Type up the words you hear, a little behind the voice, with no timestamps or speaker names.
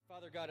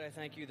Father God, I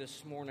thank you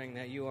this morning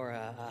that you are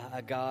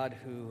a God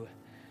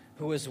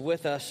who is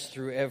with us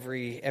through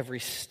every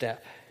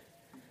step.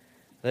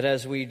 That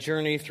as we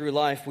journey through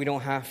life, we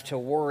don't have to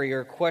worry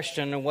or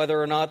question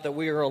whether or not that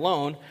we are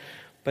alone,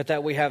 but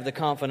that we have the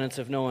confidence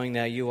of knowing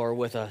that you are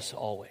with us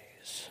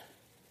always.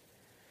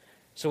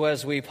 So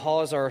as we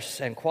pause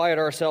and quiet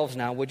ourselves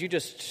now, would you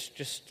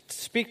just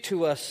speak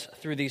to us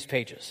through these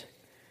pages?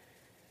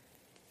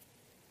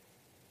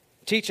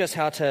 Teach us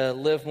how to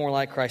live more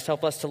like Christ.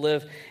 Help us to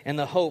live in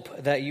the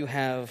hope that you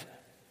have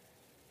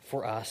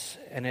for us.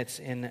 And it's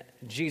in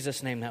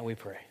Jesus' name that we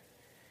pray.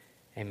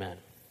 Amen.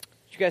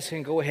 You guys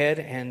can go ahead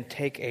and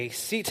take a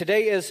seat.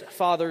 Today is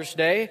Father's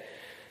Day.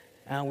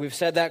 We've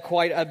said that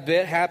quite a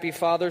bit. Happy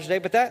Father's Day.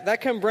 But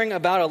that can bring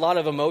about a lot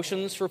of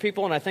emotions for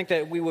people. And I think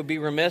that we would be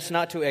remiss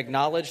not to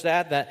acknowledge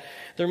that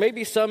there may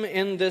be some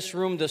in this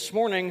room this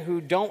morning who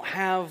don't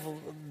have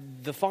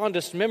the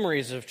fondest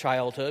memories of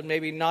childhood,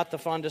 maybe not the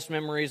fondest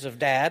memories of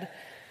dad.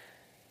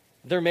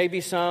 There may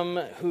be some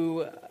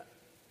who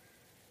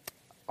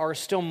are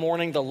still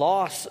mourning the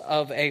loss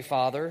of a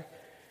father.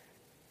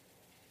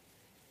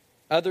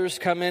 Others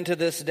come into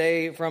this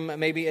day from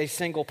maybe a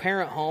single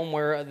parent home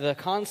where the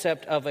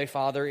concept of a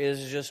father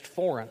is just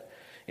foreign,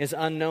 is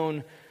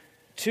unknown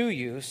to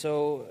you.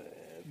 So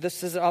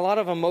this is a lot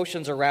of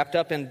emotions are wrapped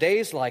up in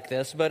days like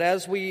this. But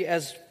as we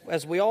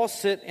all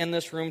sit in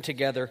this room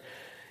together,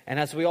 and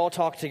as we all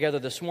talk together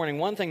this morning,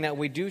 one thing that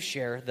we do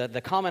share,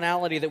 the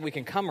commonality that we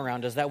can come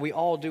around, is that we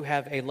all do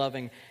have a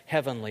loving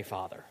Heavenly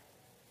Father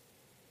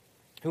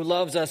who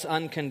loves us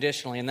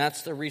unconditionally, and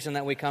that's the reason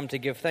that we come to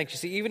give thanks. You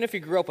see, even if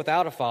you grew up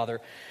without a father,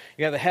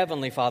 you have a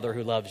Heavenly Father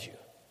who loves you.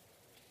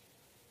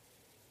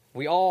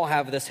 We all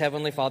have this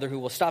Heavenly Father who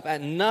will stop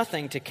at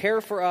nothing to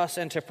care for us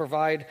and to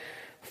provide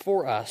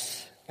for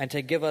us and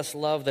to give us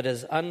love that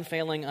is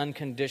unfailing,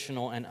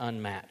 unconditional, and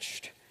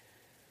unmatched.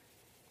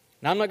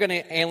 Now, I'm not going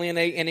to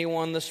alienate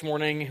anyone this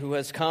morning who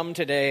has come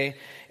today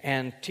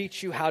and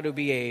teach you how to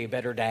be a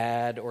better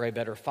dad or a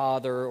better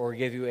father or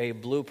give you a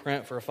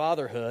blueprint for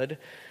fatherhood,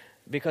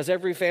 because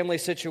every family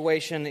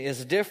situation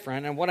is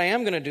different. And what I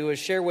am going to do is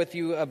share with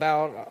you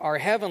about our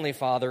Heavenly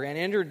Father and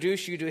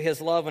introduce you to His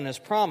love and His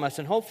promise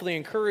and hopefully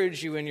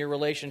encourage you in your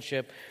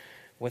relationship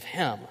with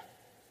Him.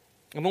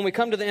 And when we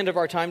come to the end of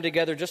our time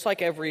together, just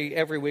like every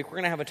week, we're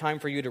going to have a time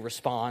for you to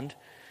respond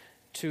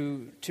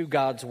to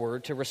God's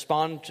Word, to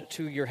respond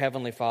to your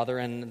Heavenly Father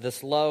and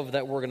this love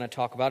that we're going to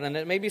talk about. And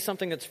it may be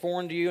something that's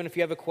foreign to you, and if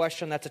you have a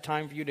question, that's a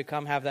time for you to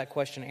come have that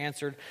question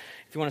answered.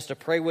 If you want us to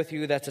pray with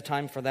you, that's a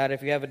time for that.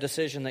 If you have a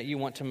decision that you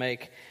want to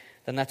make,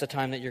 then that's a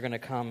time that you're going to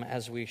come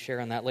as we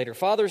share on that later.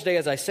 Father's Day,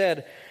 as I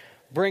said,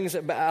 brings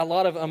a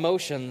lot of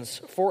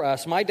emotions for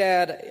us. My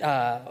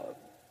dad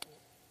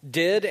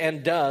did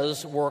and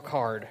does work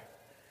hard.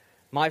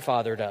 My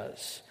father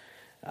does.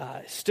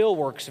 Still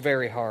works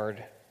very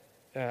hard.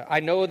 I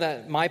know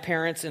that my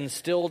parents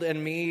instilled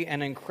in me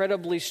an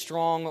incredibly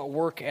strong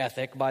work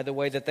ethic by the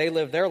way that they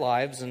live their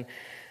lives, and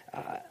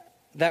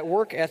that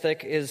work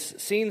ethic is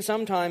seen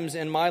sometimes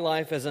in my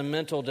life as a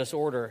mental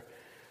disorder.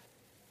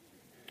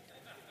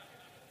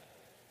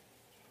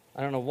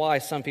 I don't know why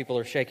some people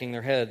are shaking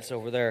their heads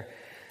over there,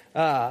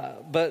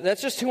 but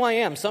that's just who I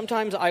am.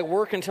 Sometimes I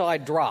work until I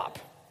drop.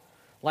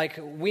 Like,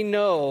 we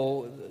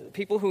know,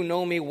 people who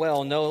know me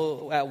well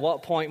know at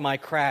what point my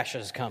crash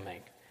is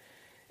coming.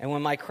 And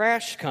when my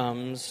crash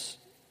comes,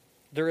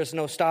 there is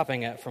no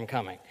stopping it from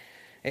coming.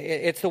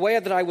 It's the way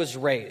that I was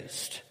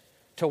raised,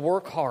 to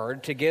work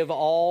hard, to give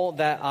all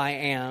that I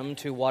am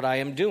to what I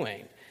am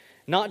doing.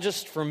 Not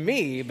just for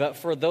me, but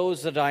for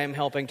those that I am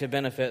helping to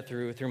benefit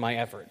through my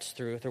efforts,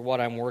 through what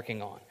I'm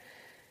working on.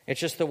 It's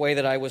just the way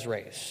that I was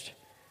raised.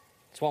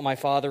 It's what my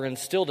father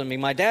instilled in me.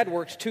 My dad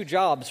worked 2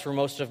 jobs for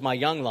most of my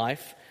young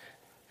life.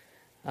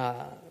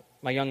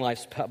 My young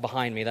life's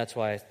behind me, that's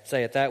why I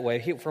say it that way.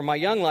 For my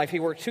young life,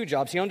 he worked 2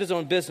 jobs. He owned his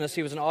own business.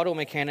 He was an auto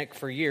mechanic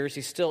for years. He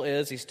still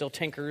is. He still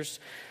tinkers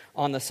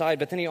on the side.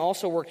 But then he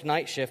also worked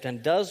night shift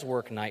and does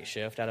work night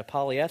shift at a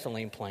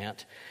polyethylene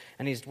plant.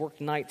 And he's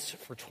worked nights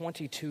for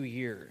 22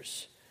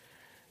 years.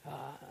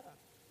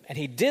 And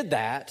he did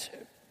that,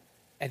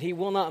 and he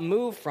will not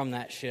move from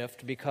that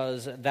shift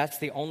because that's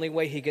the only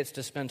way he gets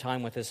to spend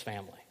time with his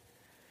family.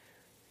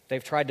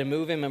 They've tried to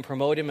move him and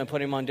promote him and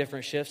put him on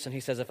different shifts, and he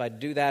says, if I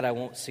do that, I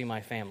won't see my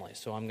family,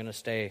 so I'm going to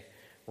stay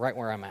right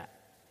where I'm at.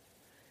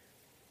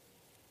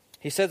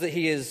 He said that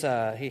he is,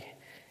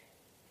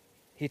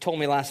 he told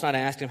me last night, I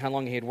asked him how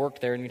long he had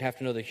worked there, and you'd have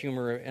to know the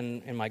humor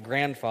in my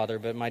grandfather,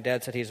 but my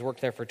dad said he's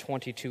worked there for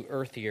 22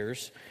 Earth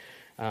years.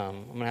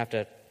 I'm going to have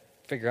to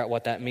figure out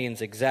what that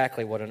means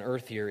exactly, what an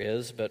Earth year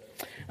is, but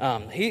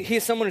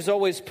he's someone who's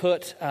always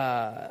put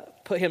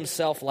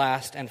himself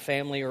last and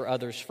family or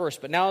others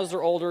first. But now as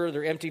they're older,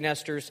 they're empty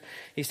nesters,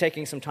 he's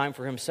taking some time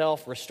for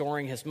himself,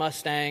 restoring his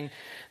Mustang.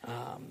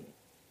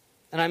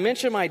 And I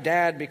mention my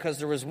dad because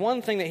there was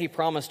one thing that he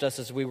promised us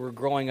as we were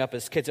growing up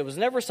as kids. It was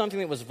never something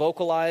that was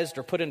vocalized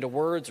or put into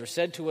words or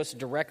said to us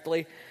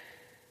directly.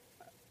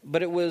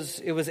 But it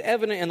was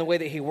evident in the way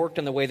that he worked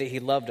and the way that he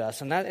loved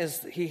us. And that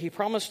is, he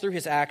promised through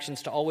his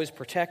actions to always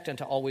protect and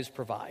to always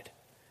provide.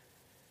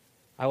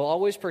 I will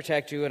always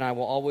protect you and I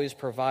will always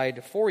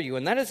provide for you.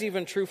 And that is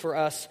even true for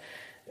us,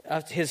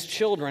 his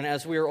children,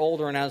 as we are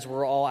older and as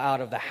we're all out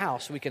of the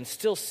house. We can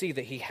still see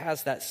that he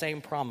has that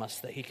same promise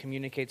that he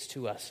communicates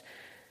to us.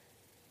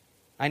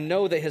 I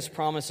know that his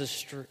promise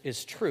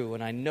is true,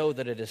 and I know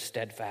that it is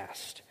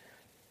steadfast.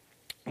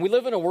 We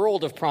live in a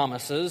world of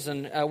promises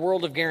and a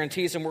world of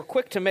guarantees, and we're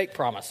quick to make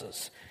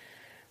promises.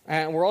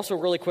 And we're also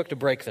really quick to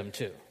break them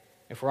too,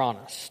 if we're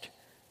honest.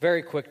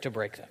 Very quick to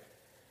break them.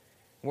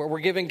 We're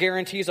giving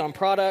guarantees on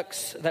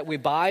products that we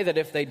buy that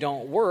if they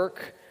don't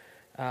work,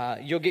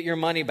 you'll get your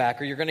money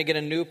back or you're going to get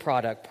a new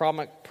product.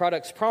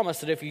 Products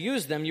promise that if you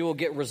use them, you will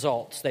get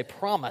results. They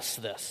promise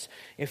this.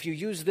 If you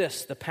use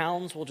this, the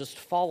pounds will just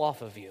fall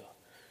off of you.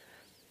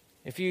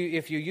 If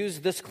you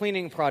use this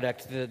cleaning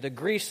product, the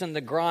grease and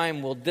the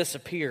grime will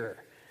disappear.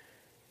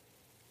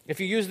 If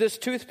you use this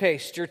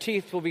toothpaste, your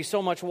teeth will be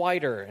so much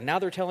whiter. And now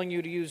they're telling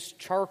you to use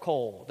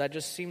charcoal. That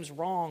just seems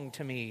wrong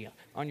to me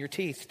on your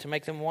teeth to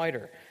make them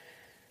whiter.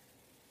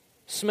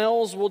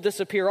 Smells will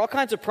disappear. All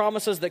kinds of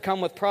promises that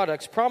come with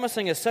products.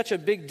 Promising is such a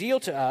big deal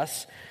to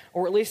us,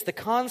 or at least the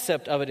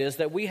concept of it is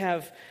that we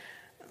have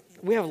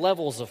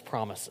levels of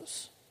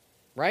promises,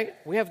 right?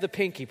 We have the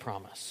pinky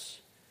promise.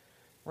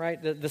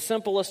 Right? The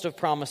simplest of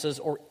promises,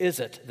 or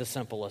is it the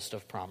simplest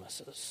of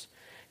promises?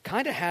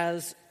 Kind of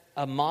has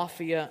a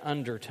mafia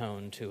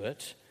undertone to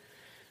it.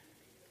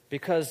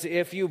 Because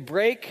if you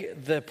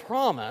break the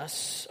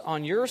promise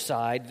on your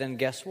side, then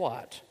guess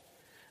what?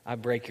 I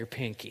break your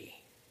pinky.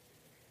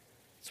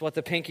 It's what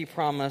the pinky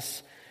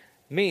promise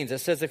means. It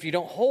says if you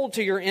don't hold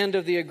to your end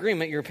of the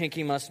agreement, your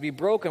pinky must be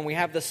broken. We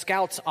have the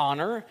Scouts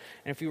honor.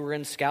 And if you were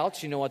in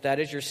Scouts, you know what that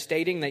is. You're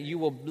stating that you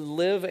will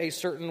live a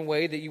certain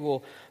way, that you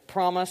will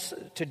promise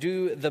to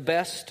do the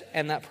best,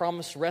 and that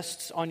promise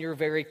rests on your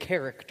very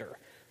character,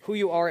 who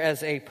you are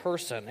as a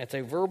person. It's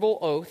a verbal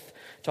oath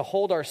to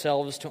hold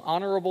ourselves to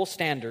honorable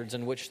standards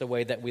in which the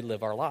way that we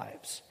live our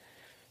lives.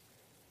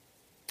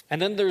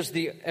 And then there's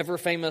the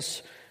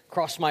ever-famous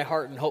cross my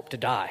heart and hope to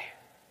die,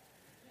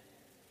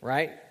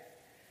 right?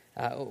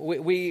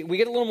 We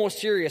get a little more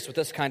serious with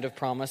this kind of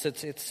promise.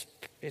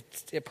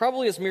 It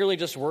probably is merely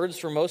just words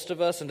for most of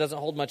us and doesn't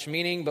hold much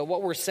meaning, but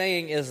what we're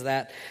saying is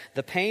that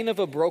the pain of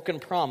a broken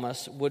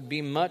promise would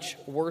be much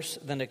worse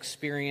than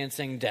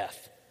experiencing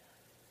death.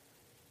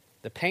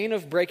 The pain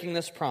of breaking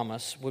this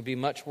promise would be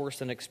much worse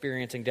than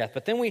experiencing death.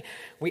 But then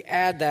we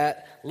add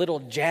that little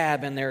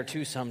jab in there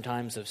too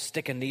sometimes of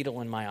stick a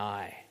needle in my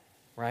eye,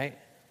 right?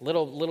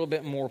 Little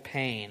bit more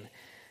pain.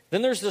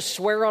 Then there's the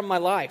swear on my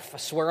life. I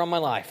swear on my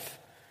life.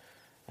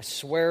 I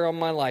swear on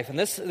my life. And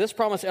this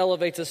promise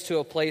elevates us to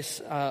a place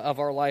of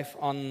our life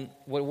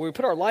where we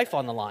put our life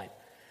on the line.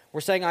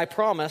 We're saying, I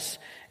promise,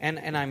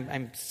 and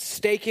I'm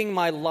staking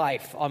my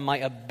life on my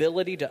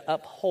ability to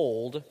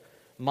uphold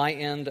my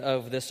end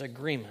of this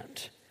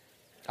agreement.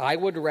 I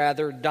would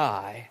rather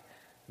die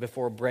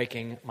before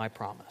breaking my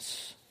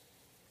promise.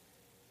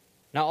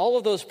 Now, all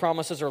of those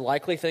promises are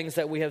likely things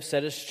that we have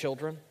said as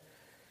children,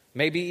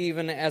 maybe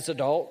even as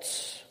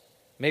adults.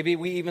 Maybe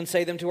we even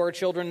say them to our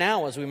children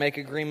now as we make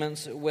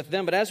agreements with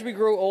them. But as we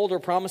grow older,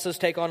 promises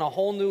take on a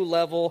whole new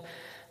level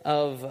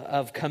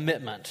of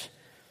commitment.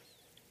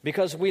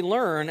 Because we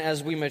learn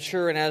as we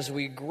mature and as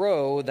we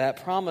grow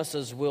that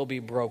promises will be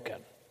broken.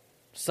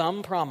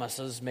 Some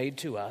promises made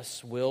to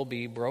us will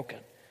be broken.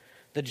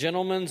 The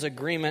gentleman's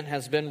agreement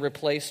has been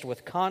replaced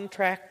with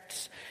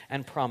contracts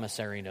and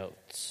promissory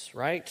notes,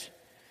 right?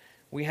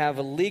 We have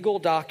legal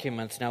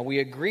documents now. We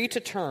agree to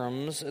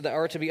terms that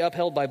are to be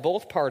upheld by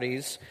both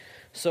parties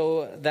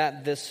so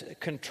that this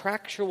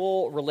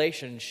contractual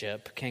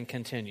relationship can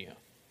continue.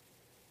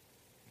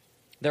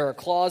 There are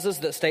clauses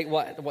that state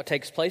what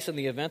takes place in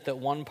the event that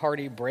one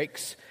party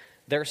breaks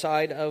their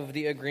side of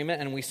the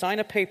agreement, and we sign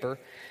a paper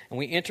and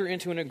we enter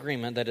into an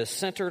agreement that is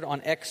centered on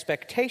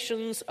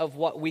expectations of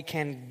what we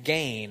can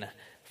gain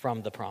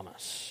from the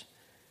promise.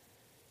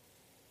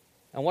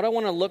 And what I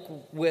want to look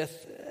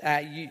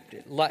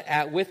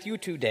at with you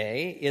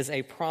today is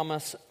a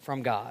promise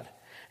from God.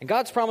 And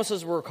God's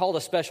promises were called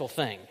a special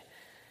thing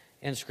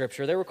in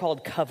Scripture. They were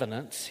called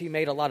covenants. He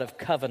made a lot of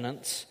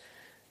covenants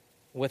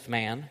with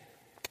man.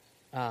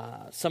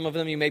 Some of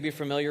them you may be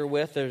familiar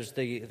with. There's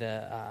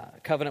the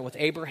covenant with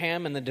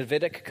Abraham and the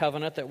Davidic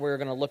covenant that we're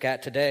going to look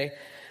at today.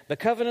 The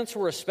covenants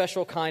were a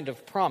special kind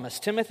of promise.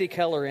 Timothy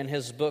Keller, in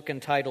his book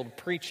entitled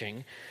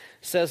Preaching,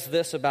 says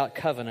this about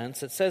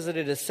covenants. It says that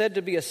it is said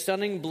to be a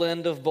stunning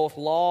blend of both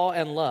law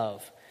and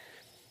love.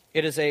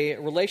 It is a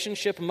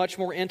relationship much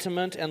more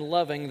intimate and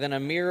loving than a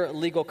mere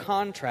legal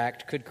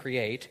contract could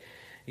create,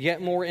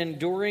 yet more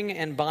enduring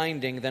and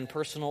binding than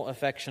personal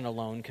affection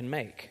alone can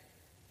make.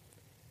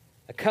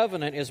 A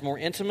covenant is more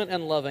intimate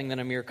and loving than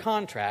a mere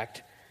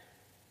contract,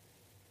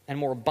 and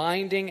more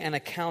binding and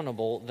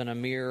accountable than a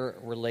mere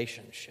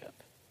relationship.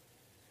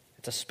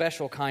 It's a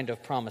special kind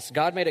of promise.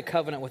 God made a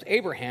covenant with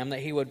Abraham that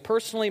he would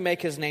personally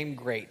make his name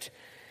great.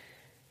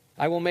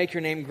 I will make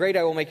your name great.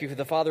 I will make you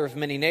the father of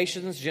many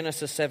nations.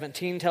 Genesis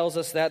 17 tells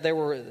us that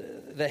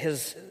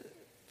his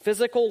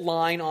physical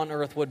line on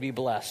earth would be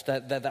blessed,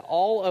 that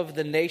all of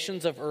the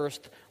nations of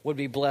earth would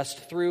be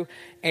blessed through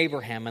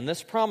Abraham. And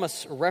this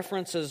promise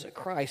references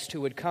Christ,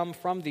 who would come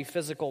from the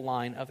physical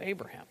line of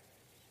Abraham.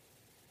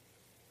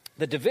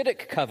 The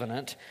Davidic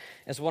covenant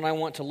is what I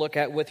want to look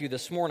at with you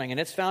this morning, and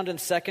it's found in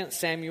 2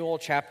 Samuel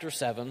chapter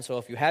 7. So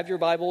if you have your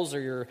Bibles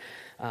or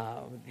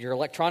your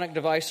electronic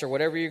device or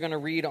whatever you're going to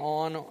read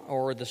on,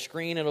 or the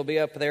screen, it'll be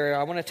up there.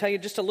 I want to tell you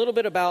just a little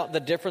bit about the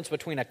difference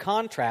between a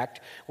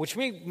contract, which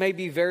we may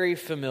be very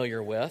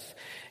familiar with,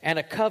 and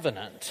a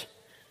covenant,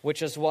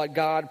 which is what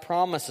God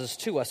promises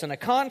to us. In a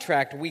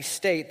contract, we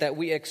state that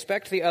we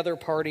expect the other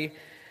party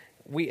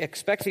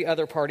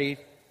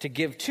to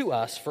give to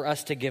us for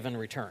us to give in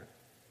return.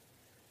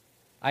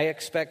 I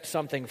expect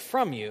something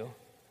from you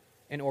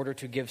in order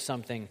to give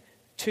something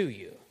to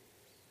you.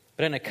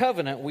 But in a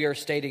covenant, we are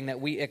stating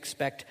that we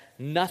expect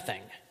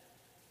nothing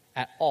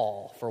at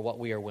all for what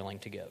we are willing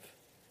to give.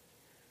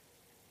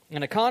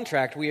 In a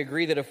contract, we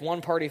agree that if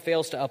one party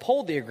fails to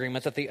uphold the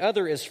agreement, that the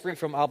other is free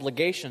from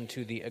obligation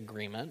to the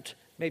agreement,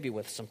 maybe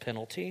with some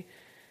penalty.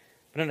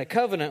 But in a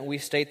covenant, we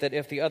state that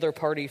if the other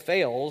party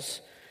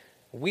fails,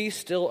 we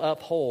still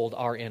uphold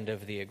our end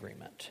of the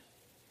agreement,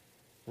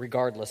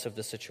 regardless of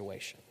the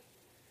situation.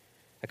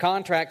 A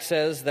contract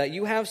says that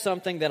you have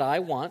something that I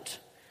want,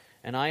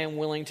 and I am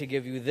willing to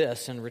give you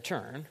this in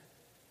return.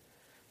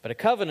 But a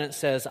covenant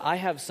says, I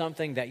have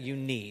something that you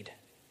need,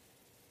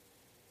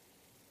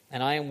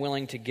 and I am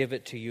willing to give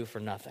it to you for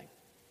nothing.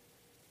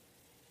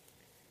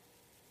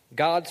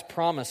 God's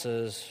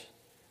promises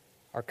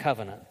are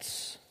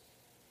covenants.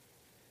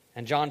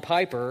 And John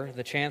Piper,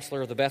 the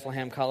chancellor of the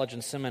Bethlehem College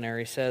and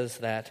Seminary, says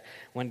that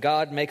when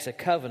God makes a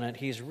covenant,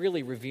 he's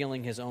really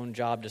revealing his own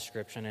job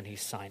description and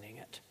he's signing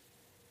it.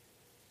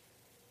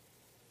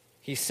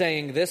 He's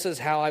saying, this is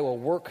how I will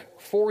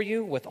work for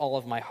you with all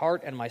of my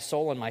heart and my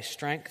soul and my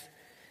strength.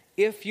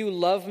 If you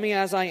love me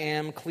as I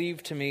am,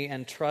 cleave to me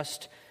and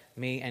trust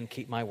me and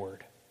keep my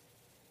word.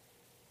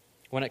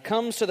 When it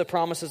comes to the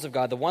promises of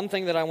God, the one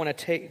thing that I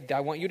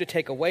want you to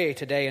take away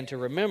today and to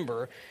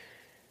remember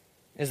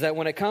is that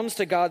when it comes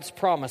to God's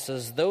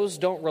promises, those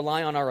don't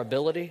rely on our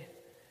ability,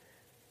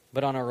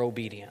 but on our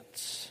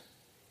obedience.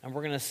 And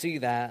we're going to see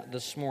that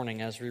this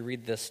morning as we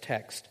read this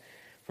text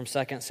from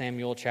 2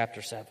 Samuel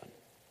chapter 7.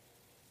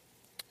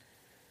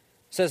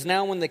 It says,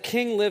 now when the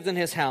king lived in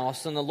his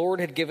house and the Lord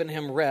had given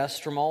him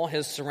rest from all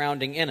his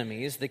surrounding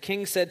enemies, the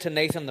king said to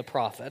Nathan the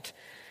prophet,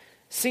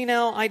 see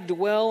now, I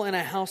dwell in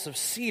a house of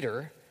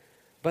cedar,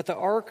 but the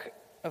ark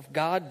of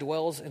God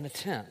dwells in a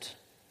tent.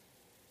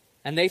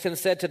 And Nathan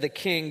said to the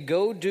king,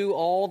 go do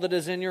all that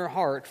is in your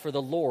heart, for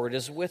the Lord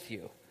is with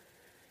you.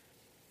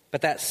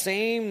 But that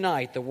same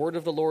night the word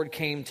of the Lord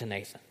came to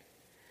Nathan.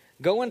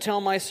 Go and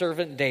tell my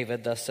servant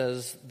David, thus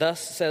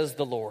says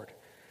the Lord,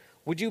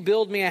 would you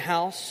build me a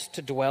house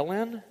to dwell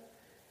in?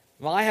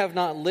 Well, I have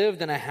not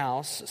lived in a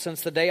house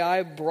since the day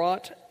I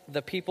brought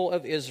the people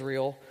of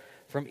Israel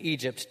from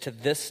Egypt to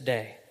this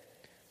day.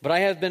 But I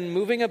have been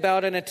moving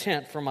about in a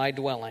tent for my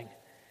dwelling.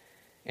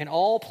 In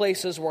all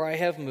places where I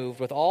have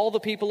moved with all the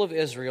people of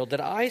Israel, did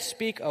I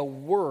speak a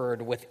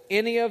word with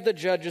any of the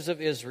judges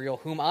of Israel,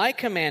 whom I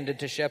commanded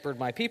to shepherd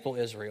my people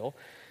Israel,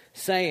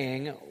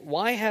 saying,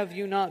 why have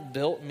you not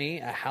built me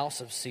a house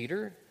of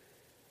cedar?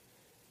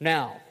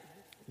 Now,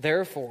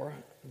 therefore,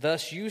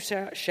 thus you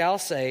shall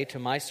say to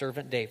my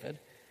servant David,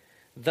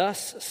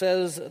 thus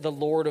says the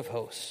Lord of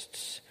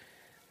hosts,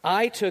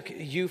 I took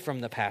you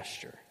from the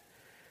pasture,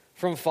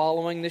 from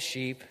following the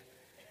sheep,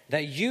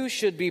 that you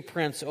should be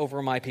prince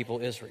over my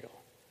people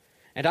Israel.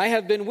 And I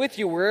have been with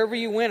you wherever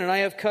you went, and I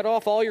have cut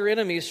off all your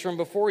enemies from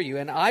before you,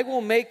 and I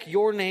will make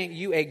your name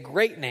you a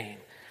great name,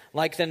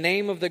 like the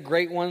name of the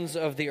great ones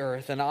of the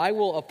earth, and I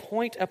will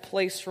appoint a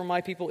place for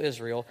my people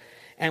Israel,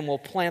 and will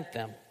plant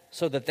them,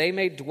 so that they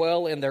may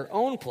dwell in their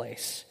own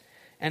place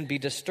and be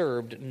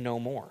disturbed no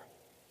more.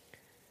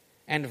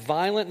 And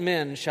violent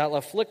men shall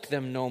afflict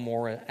them no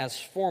more as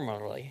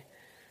formerly,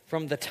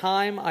 from the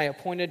time I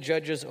appointed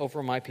judges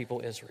over my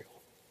people Israel.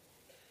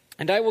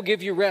 And I will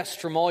give you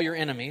rest from all your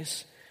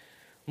enemies.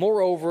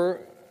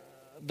 Moreover,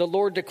 the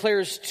Lord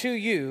declares to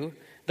you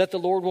that the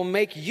Lord will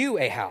make you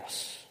a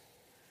house.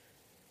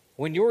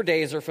 When your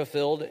days are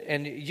fulfilled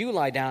and you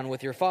lie down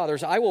with your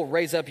fathers, I will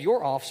raise up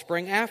your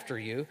offspring after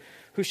you,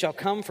 who shall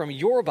come from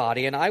your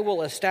body, and I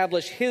will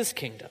establish his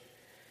kingdom.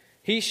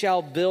 He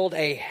shall build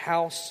a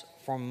house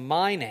for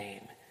my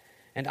name,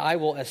 and I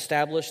will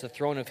establish the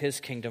throne of his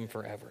kingdom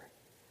forever.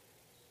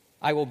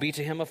 I will be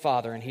to him a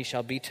father, and he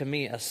shall be to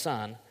me a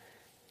son.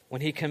 When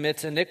he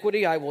commits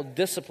iniquity, I will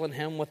discipline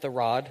him with the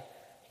rod,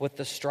 with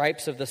the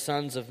stripes of the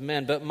sons of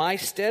men. But my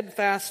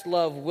steadfast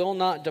love will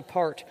not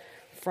depart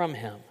from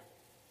him,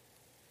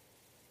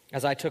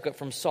 as I took it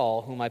from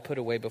Saul, whom I put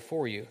away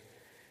before you.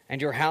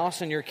 And your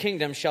house and your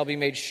kingdom shall be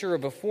made sure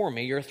before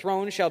me. Your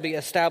throne shall be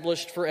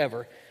established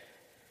forever.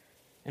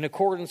 In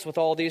accordance with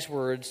all these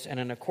words, and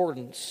in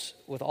accordance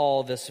with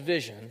all this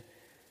vision,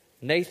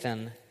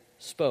 Nathan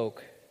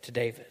spoke to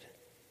David.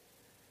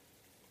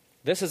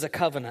 This is a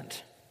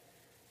covenant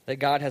that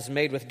God has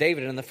made with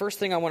David. And the first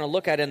thing I want to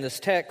look at in this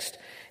text,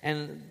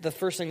 and the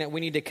first thing that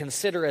we need to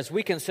consider as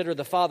we consider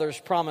the Father's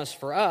promise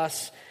for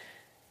us,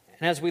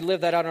 and as we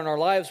live that out in our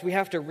lives, we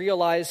have to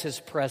realize His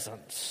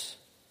presence.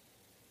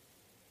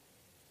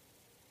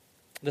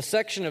 The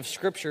section of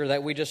Scripture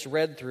that we just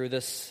read through,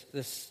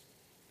 this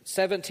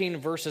 17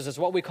 verses, is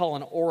what we call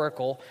an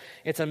oracle.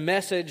 It's a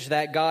message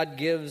that God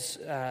gives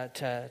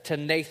to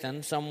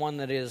Nathan, someone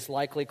that is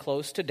likely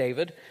close to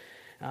David.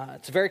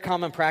 It's a very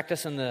common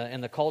practice in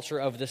the culture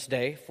of this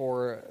day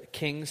for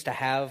kings to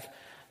have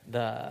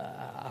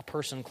a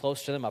person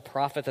close to them, a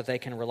prophet that they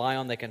can rely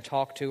on, they can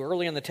talk to.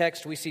 Early in the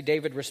text, we see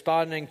David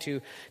responding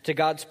to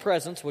God's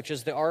presence, which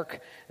is the ark,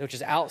 which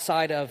is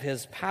outside of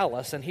his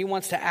palace, and he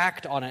wants to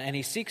act on it, and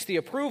he seeks the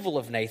approval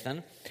of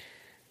Nathan.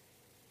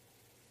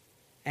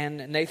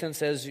 And Nathan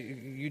says,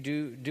 you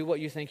do what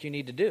you think you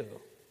need to do.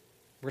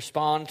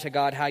 Respond to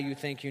God how you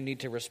think you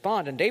need to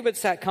respond. And David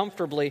sat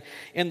comfortably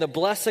in the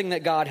blessing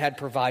that God had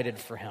provided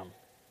for him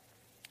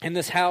in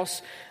this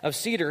house of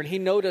cedar. And he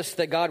noticed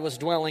that God was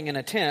dwelling in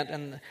a tent,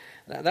 and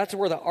that's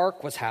where the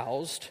ark was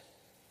housed.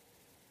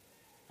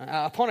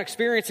 Upon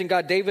experiencing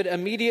God, David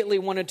immediately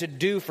wanted to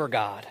do for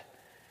God.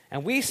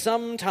 And we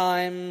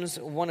sometimes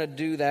want to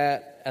do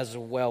that as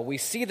well. We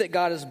see that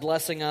God is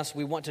blessing us.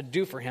 We want to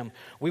do for Him.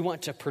 We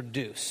want to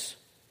produce.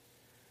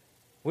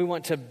 We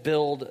want to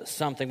build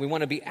something. We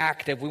want to be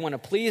active. We want to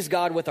please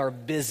God with our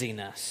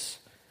busyness.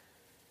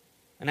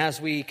 And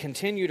as we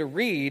continue to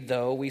read,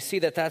 though, we see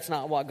that that's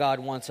not what God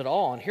wants at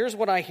all. And here's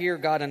what I hear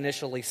God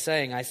initially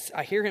saying.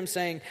 I hear Him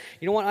saying,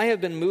 you know what, I have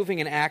been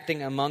moving and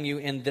acting among you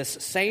in this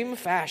same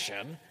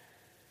fashion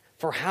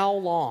for how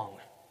long?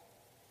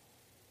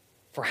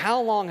 For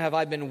how long have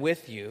I been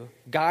with you,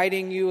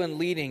 guiding you and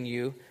leading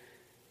you,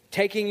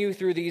 taking you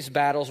through these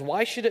battles?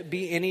 Why should it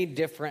be any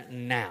different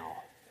now?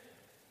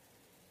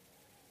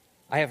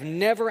 I have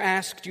never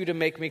asked you to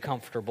make me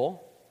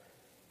comfortable,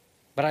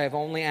 but I have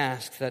only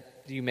asked that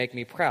you make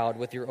me proud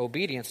with your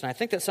obedience. And I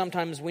think that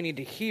sometimes we need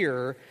to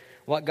hear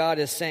what God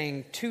is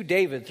saying to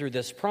David through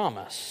this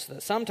promise.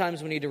 That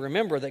sometimes we need to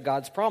remember that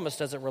God's promise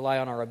doesn't rely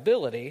on our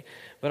ability,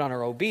 but on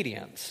our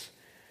obedience.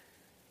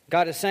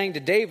 God is saying to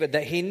David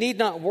that he need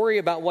not worry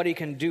about what he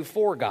can do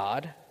for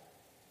God,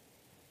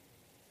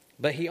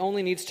 but he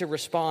only needs to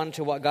respond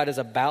to what God is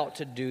about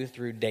to do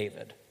through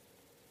David.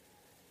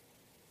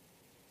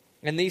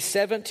 In these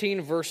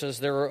 17 verses,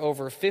 there are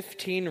over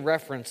 15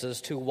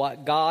 references to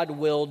what God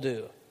will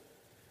do.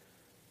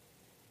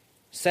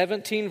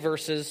 17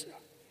 verses,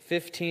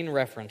 15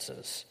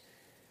 references.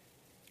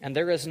 And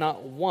there is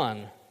not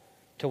one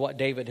to what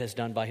David has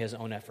done by his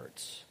own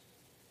efforts.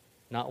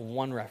 Not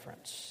one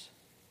reference.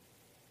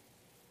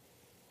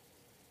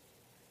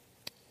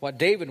 What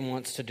David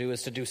wants to do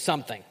is to do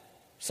something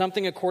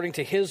according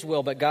to his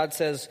will, but God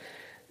says,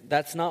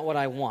 that's not what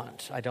I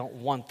want. I don't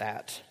want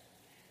that.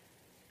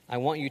 I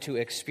want you to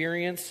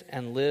experience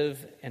and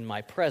live in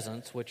my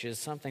presence, which is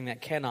something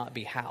that cannot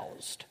be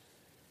housed.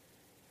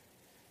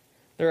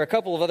 There are a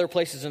couple of other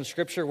places in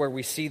Scripture where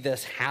we see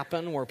this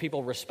happen, where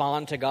people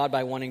respond to God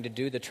by wanting to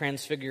do. The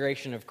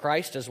transfiguration of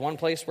Christ is one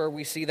place where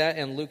we see that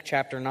in Luke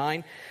chapter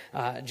 9.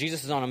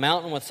 Jesus is on a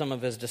mountain with some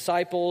of his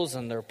disciples,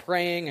 and they're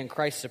praying, and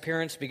Christ's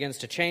appearance begins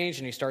to change,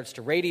 and he starts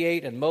to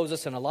radiate, and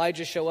Moses and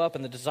Elijah show up,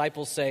 and the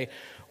disciples say,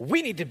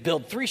 we need to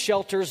build 3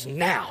 shelters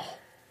now.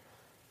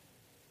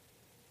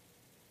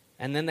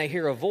 And then they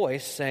hear a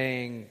voice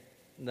saying,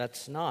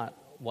 that's not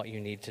what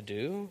you need to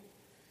do.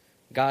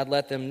 God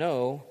let them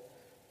know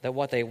that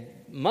what they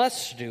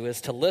must do is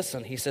to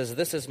listen. He says,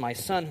 this is my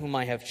son whom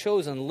I have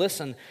chosen.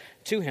 Listen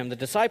to him. The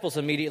disciples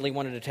immediately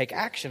wanted to take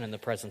action in the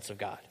presence of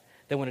God.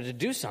 They wanted to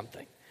do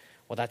something.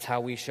 Well, that's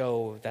how we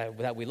show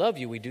that we love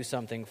you. We do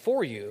something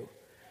for you.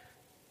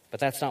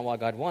 But that's not what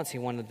God wants. He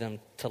wanted them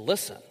to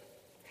listen.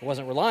 He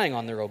wasn't relying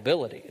on their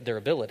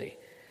ability.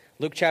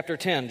 Luke chapter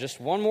 10, just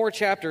one more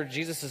chapter.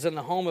 Jesus is in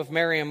the home of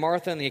Mary and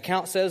Martha, and the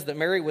account says that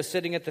Mary was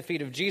sitting at the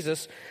feet of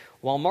Jesus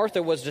while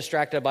Martha was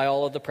distracted by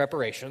all of the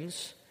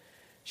preparations.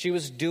 She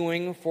was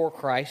doing for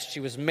Christ.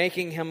 She was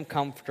making him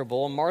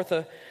comfortable.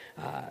 Martha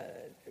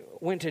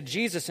went to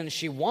Jesus and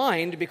she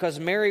whined because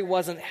Mary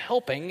wasn't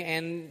helping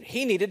and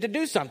he needed to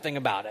do something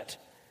about it.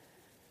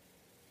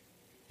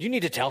 You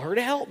need to tell her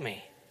to help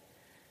me.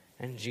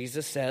 And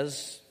Jesus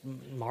says,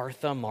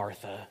 Martha,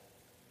 Martha,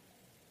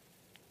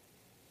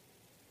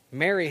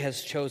 Mary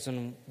has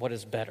chosen what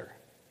is better.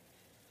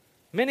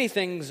 Many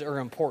things are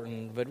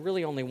important, but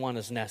really only one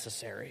is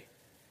necessary.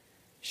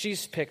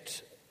 She's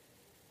picked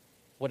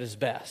what is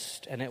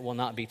best, and it will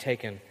not be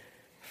taken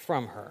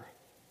from her.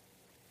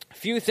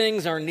 Few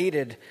things are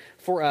needed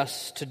for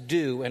us to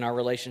do in our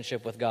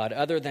relationship with God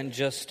other than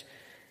just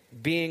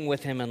being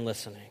with him and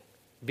listening,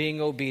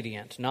 being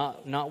obedient,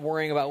 not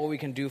worrying about what we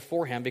can do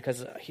for him,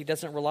 because he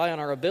doesn't rely on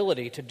our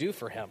ability to do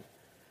for him,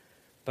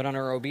 but on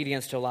our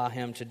obedience to allow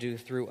him to do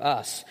through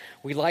us.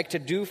 We like to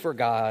do for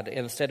God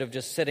instead of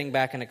just sitting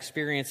back and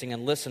experiencing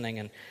and listening.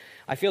 And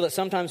I feel that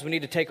sometimes we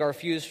need to take our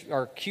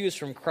cues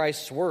from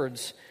Christ's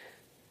words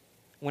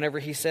whenever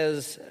he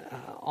says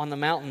on the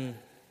mountain,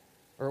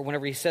 or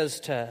whenever he says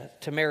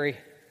to Mary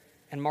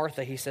and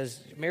Martha, he says,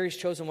 Mary's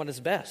chosen what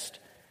is best.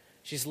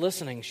 She's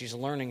listening, she's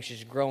learning,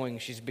 she's growing,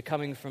 she's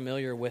becoming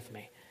familiar with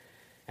me.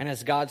 And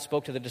as God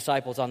spoke to the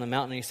disciples on the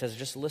mountain, he says,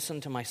 just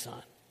listen to my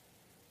son.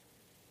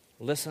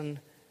 Listen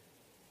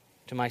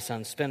to my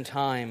son. Spend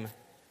time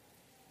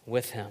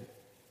with him.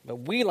 But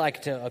we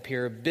like to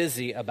appear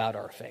busy about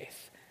our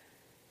faith.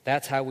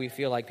 That's how we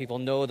feel like people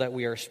know that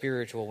we are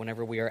spiritual,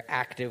 whenever we are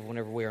active,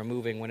 whenever we are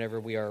moving, whenever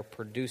we are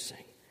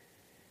producing.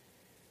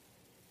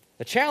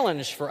 The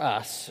challenge for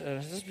us,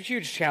 this is a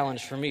huge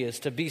challenge for me,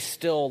 is to be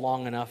still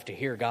long enough to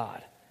hear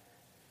God.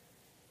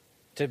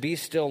 To be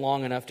still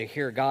long enough to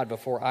hear God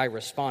before I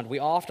respond. We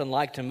often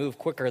like to move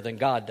quicker than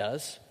God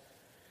does.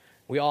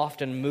 We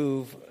often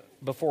move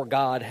before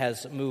God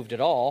has moved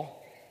at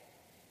all.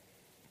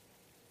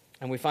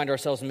 And we find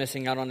ourselves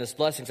missing out on His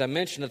blessings. I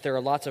mentioned that there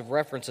are lots of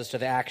references to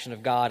the action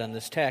of God in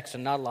this text,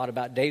 and not a lot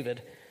about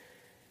David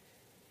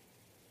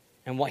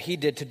and what he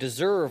did to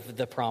deserve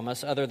the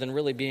promise other than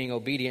really being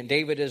obedient.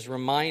 David is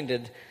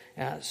reminded,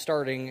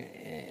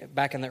 starting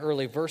back in the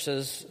early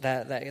verses,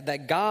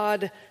 that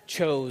God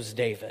chose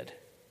David.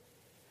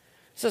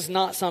 This is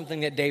not something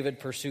that David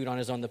pursued on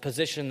his own, the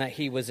position that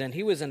he was in.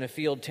 He was in a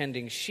field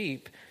tending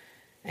sheep,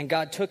 and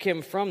God took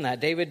him from that.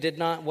 David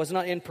was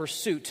not in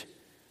pursuit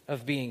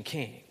of being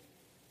king.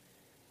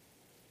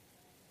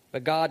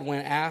 But God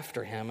went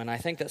after him, and I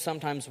think that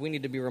sometimes we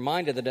need to be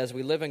reminded that as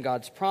we live in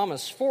God's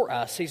promise for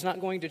us, He's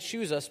not going to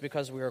choose us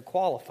because we are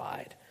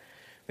qualified,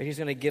 but He's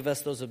going to give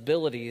us those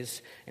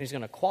abilities, and He's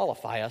going to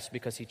qualify us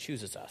because He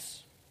chooses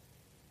us.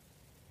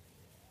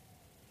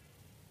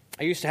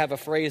 I used to have a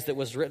phrase that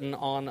was written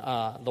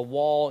on the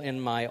wall in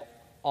my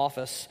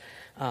office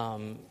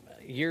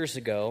years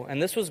ago,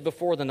 and this was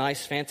before the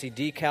nice fancy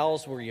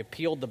decals where you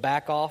peeled the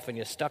back off and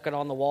you stuck it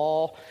on the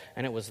wall,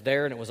 and it was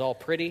there and it was all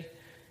pretty,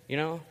 you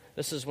know?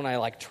 This is when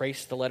I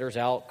traced the letters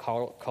out,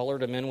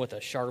 colored them in with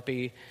a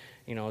Sharpie,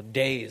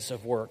 days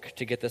of work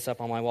to get this up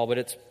on my wall. But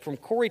it's from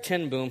Corrie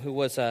ten Boom,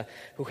 who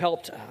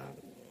helped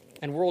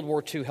in World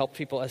War II, helped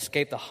people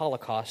escape the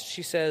Holocaust.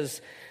 She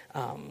said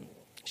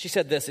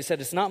this. She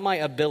said, it's not my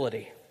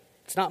ability,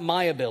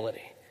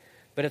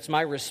 but it's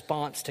my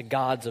response to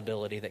God's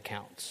ability that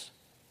counts.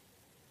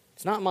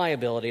 It's not my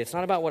ability. It's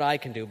not about what I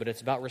can do, but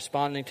it's about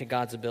responding to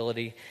God's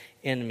ability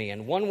in me.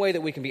 And one way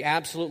that we can be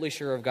absolutely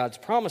sure of God's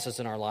promises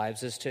in our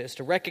lives is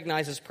to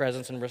recognize His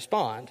presence and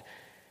respond.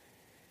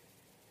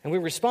 And we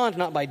respond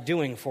not by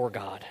doing for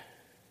God,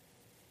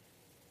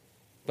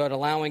 but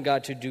allowing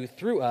God to do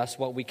through us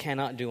what we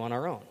cannot do on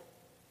our own.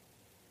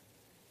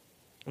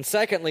 And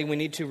secondly, we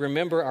need to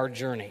remember our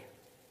journey.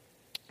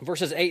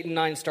 Verses 8 and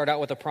 9 start out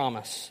with a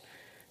promise.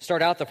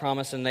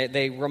 And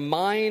they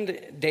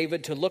remind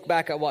David to look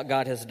back at what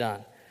God has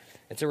done.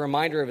 It's a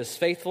reminder of His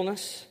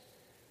faithfulness,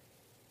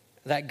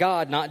 that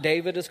God, not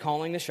David, is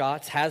calling the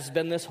shots, has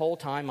been this whole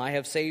time. I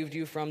have saved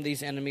you from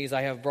these enemies.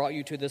 I have brought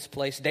you to this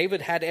place.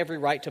 David had every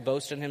right to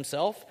boast in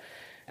himself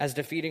as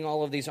defeating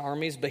all of these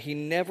armies, but he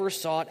never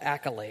sought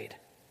accolade.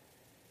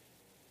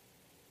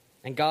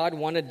 And God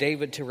wanted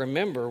David to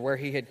remember where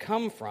he had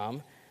come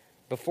from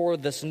before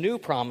this new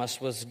promise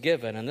was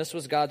given. And this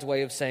was God's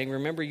way of saying,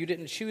 remember, you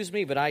didn't choose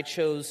me, but I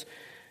chose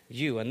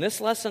you. And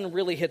this lesson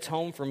really hits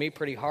home for me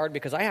pretty hard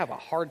because I have a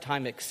hard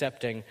time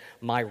accepting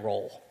my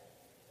role.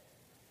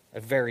 A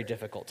very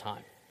difficult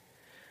time.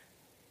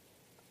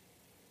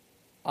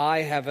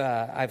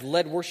 I've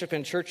led worship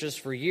in churches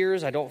for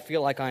years. I don't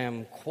feel like I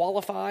am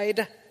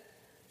qualified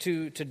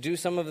to do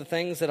some of the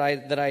things that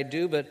I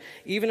do, but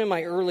even in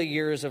my early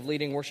years of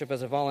leading worship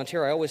as a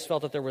volunteer, I always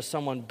felt that there was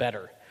someone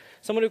better.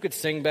 Someone who could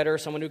sing better,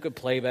 someone who could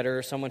play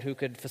better, someone who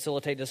could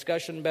facilitate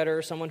discussion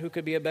better, someone who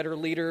could be a better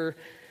leader.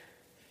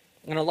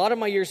 And a lot of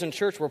my years in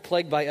church were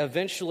plagued by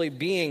eventually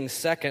being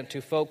second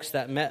to folks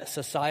that met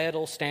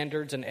societal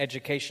standards and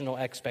educational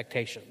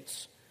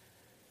expectations.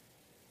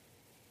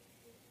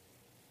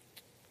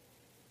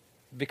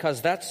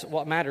 Because that's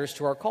what matters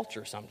to our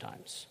culture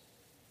sometimes.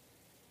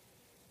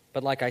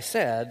 But like I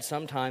said,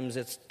 sometimes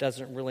it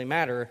doesn't really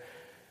matter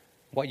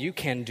what you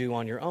can do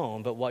on your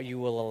own, but what you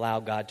will allow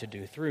God to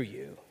do through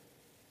you.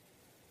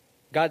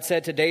 God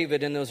said to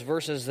David in those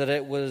verses that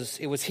it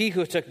was He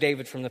who took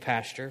David from the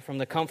pasture, from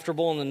the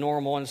comfortable and the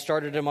normal, and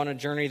started him on a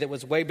journey that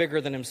was way bigger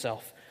than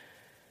himself.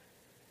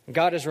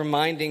 God is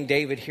reminding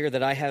David here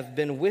that I have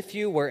been with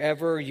you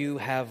wherever you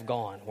have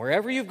gone.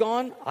 Wherever you've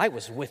gone, I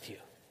was with you.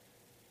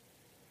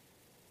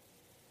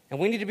 And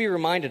we need to be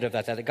reminded of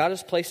that God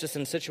has placed us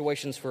in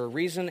situations for a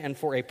reason and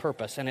for a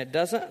purpose. And it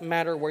doesn't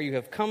matter where you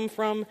have come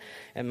from.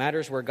 It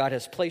matters where God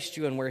has placed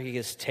you and where He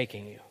is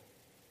taking you.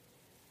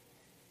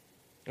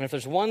 And if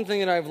there's one thing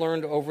that I've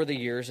learned over the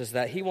years is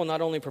that He will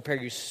not only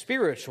prepare you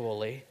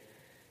spiritually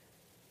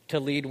to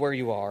lead where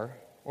you are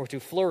or to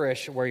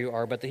flourish where you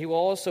are, but that He will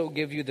also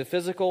give you the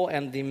physical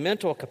and the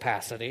mental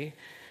capacity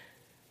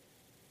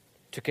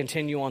to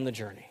continue on the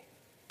journey.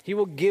 He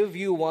will give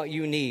you what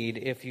you need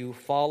if you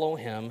follow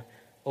Him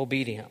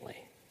obediently.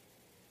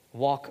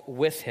 Walk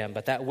with Him,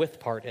 but that with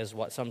part is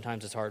what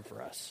sometimes is hard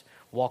for us.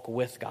 Walk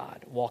with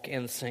God. Walk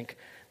in sync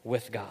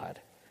with God.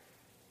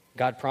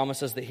 God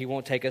promises that he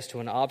won't take us to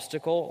an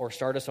obstacle or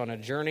start us on a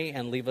journey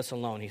and leave us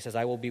alone. He says,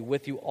 I will be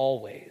with you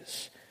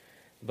always.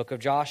 The book of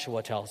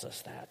Joshua tells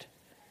us that.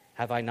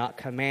 Have I not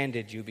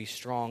commanded you, be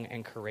strong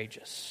and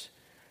courageous?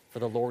 For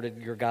the Lord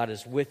your God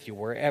is with you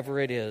wherever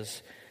it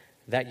is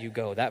that you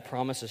go. That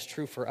promise is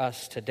true for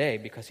us today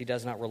because he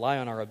does not rely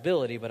on our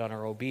ability but on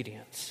our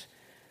obedience.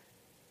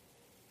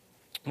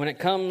 When it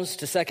comes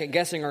to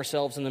second-guessing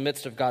ourselves in the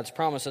midst of God's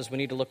promises, we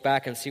need to look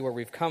back and see where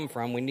we've come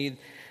from. We need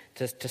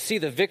to see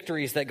the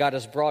victories that God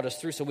has brought us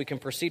through so we can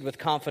proceed with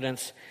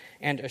confidence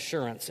and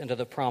assurance into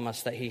the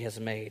promise that he has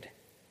made.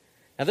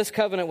 Now, this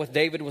covenant with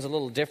David was a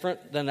little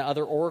different than the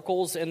other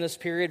oracles in this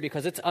period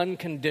because it's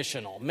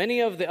unconditional.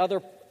 Many of the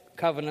other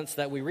covenants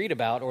that we read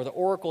about, or the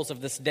oracles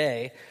of this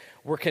day,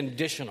 were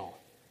conditional.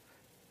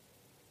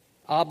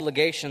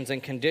 Obligations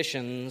and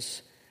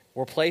conditions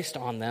were placed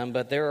on them,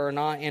 but there are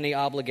not any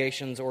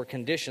obligations or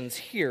conditions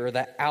here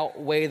that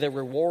outweigh the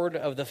reward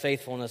of the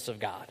faithfulness of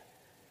God.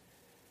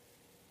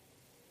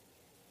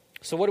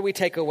 So what do we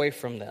take away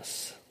from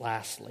this,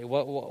 lastly?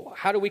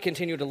 How do we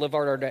continue to live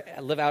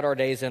out our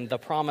days in the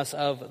promise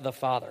of the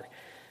Father?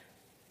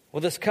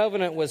 Well, this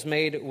covenant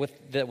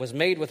that was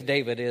made with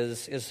David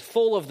is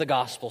full of the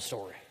gospel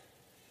story.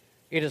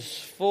 It is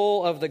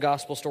full of the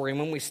gospel story. And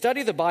when we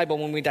study the Bible,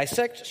 when we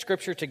dissect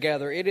Scripture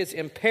together, it is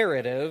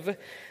imperative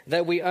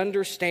that we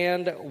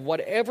understand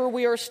whatever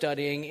we are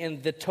studying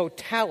in the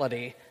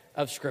totality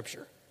of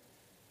Scripture.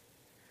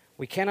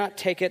 We cannot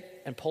take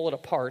it and pull it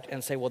apart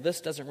and say, well, this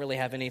doesn't really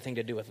have anything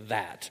to do with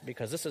that,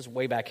 because this is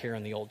way back here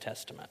in the Old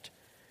Testament.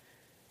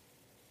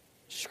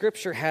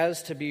 Scripture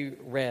has to be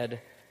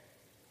read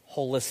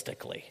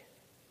holistically.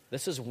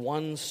 This is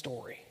one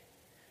story.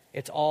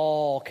 It's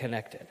all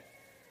connected.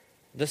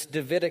 This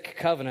Davidic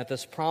covenant,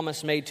 this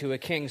promise made to a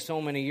king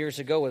so many years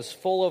ago, is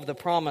full of the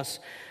promise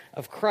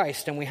of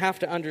Christ, and we have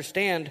to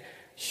understand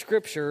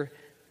Scripture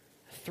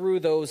through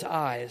those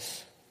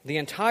eyes. The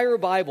entire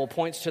Bible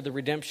points to the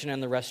redemption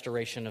and the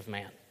restoration of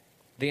man.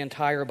 The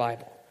entire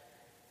Bible.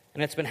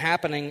 And it's been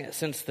happening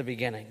since the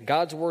beginning.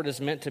 God's Word is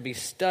meant to be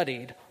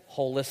studied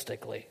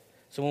holistically.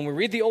 So when we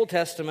read the Old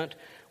Testament,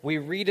 we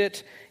read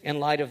it in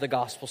light of the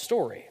gospel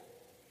story.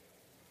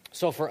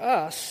 So for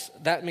us,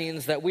 that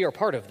means that we are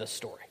part of this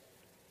story.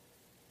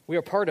 We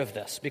are part of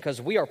this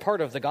because we are part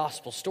of the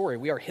gospel story.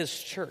 We are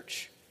His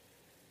church.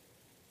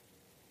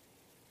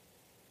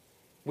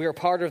 We are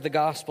part of the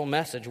gospel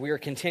message. We are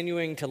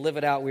continuing to live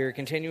it out. We are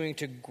continuing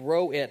to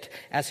grow it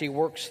as He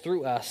works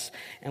through us,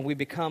 and we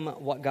become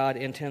what God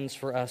intends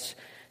for us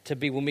to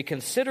be. When we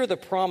consider the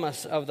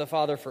promise of the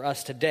Father for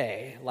us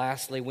today,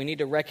 lastly, we need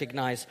to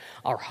recognize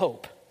our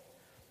hope.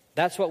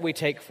 That's what we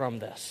take from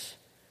this.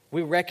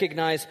 We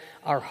recognize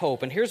our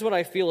hope. And here's what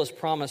I feel is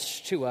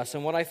promised to us,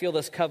 and what I feel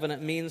this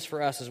covenant means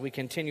for us as we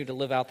continue to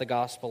live out the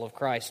gospel of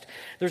Christ.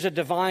 There's a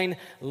divine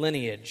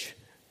lineage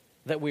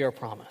that we are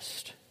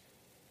promised.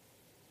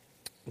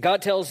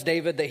 God tells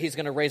David that he's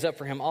going to raise up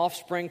for him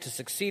offspring to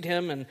succeed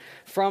him, and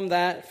from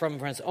that, from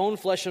his own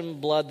flesh and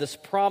blood, this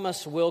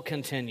promise will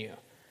continue.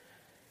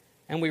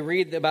 And we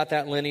read about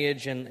that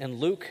lineage in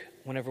Luke,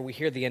 whenever we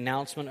hear the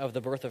announcement of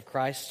the birth of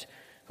Christ,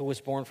 who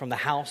was born from the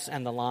house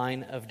and the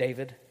line of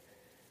David.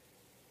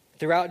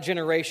 Throughout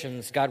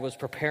generations, God was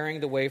preparing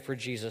the way for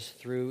Jesus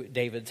through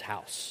David's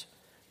house,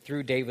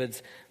 through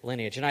David's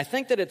lineage. And I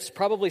think that it's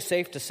probably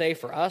safe to say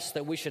for us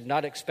that we should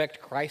not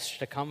expect Christ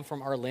to come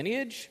from our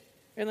lineage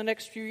in the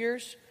next few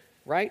years,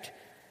 right?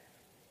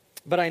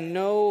 But I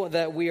know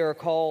that we are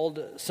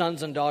called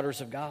sons and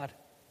daughters of God.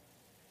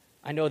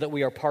 I know that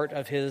we are part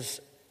of His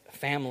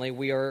family.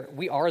 We are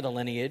the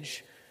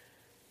lineage.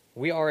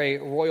 We are a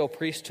royal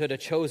priesthood, a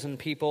chosen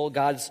people,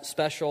 God's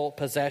special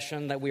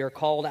possession, that we are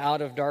called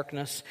out of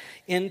darkness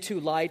into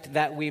light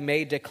that we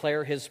may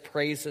declare His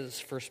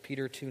praises. 1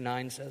 Peter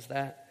 2:9 says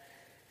that.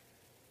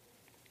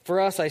 For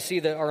us, I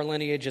see that our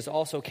lineage is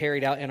also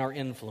carried out in our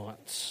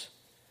influence,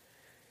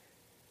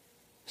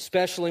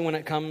 especially when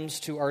it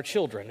comes to our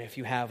children, if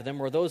you have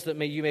them, or those that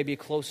you may be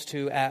close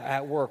to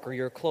at work, or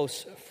your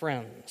close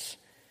friends.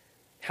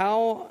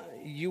 How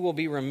you will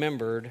be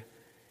remembered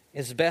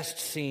is best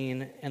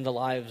seen in the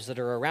lives that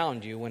are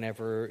around you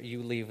whenever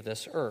you leave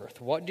this earth.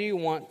 What do you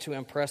want to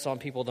impress on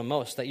people the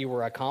most? That you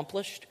were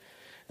accomplished?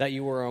 That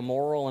you were a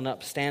moral and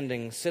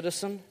upstanding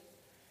citizen?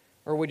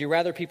 Or would you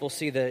rather people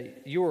see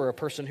that you were a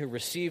person who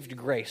received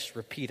grace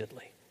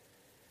repeatedly?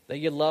 That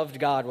you loved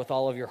God with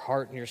all of your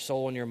heart and your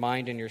soul and your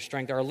mind and your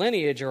strength? Our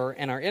lineage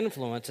and our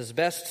influence is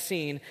best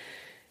seen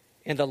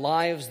in the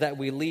lives that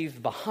we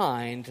leave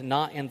behind,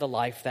 not in the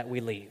life that we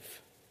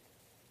leave.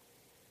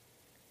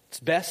 It's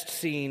best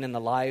seen in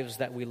the lives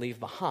that we leave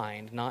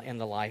behind, not in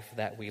the life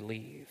that we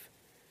leave.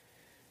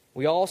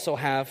 We also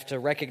have to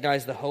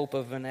recognize the hope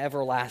of an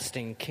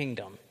everlasting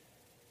kingdom.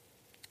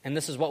 And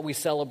this is what we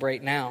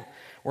celebrate now.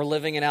 We're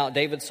living it out.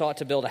 David sought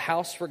to build a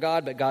house for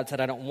God, but God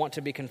said, I don't want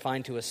to be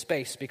confined to a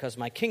space because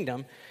my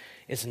kingdom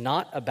is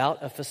not about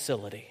a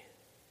facility.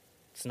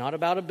 It's not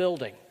about a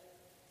building.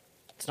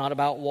 It's not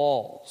about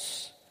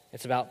walls.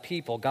 It's about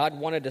people. God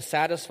wanted to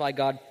satisfy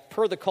God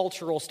per the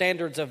cultural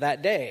standards of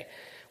that day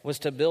was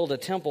to build a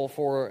temple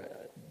for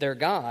their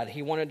God.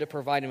 He wanted to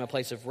provide him a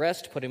place of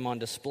rest, put him on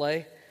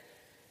display.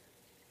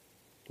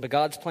 But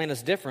God's plan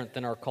is different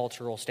than our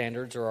cultural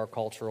standards or our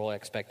cultural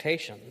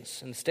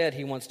expectations. Instead,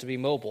 he wants to be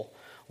mobile,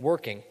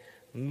 working,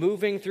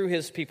 moving through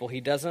his people.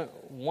 He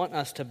doesn't want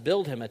us to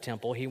build him a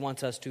temple. He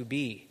wants us to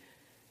be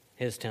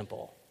his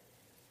temple,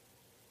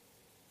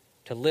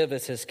 to live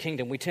as his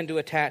kingdom. We tend to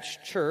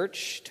attach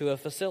church to a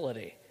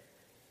facility.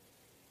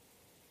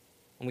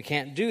 And we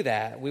can't do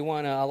that. We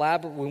want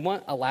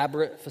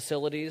elaborate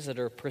facilities that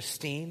are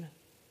pristine,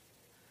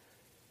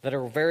 that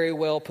are very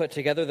well put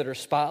together, that are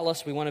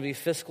spotless. We want to be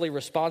fiscally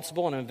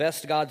responsible and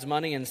invest God's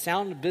money in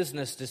sound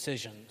business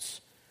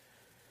decisions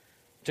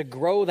to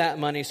grow that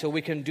money so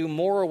we can do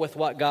more with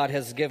what God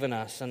has given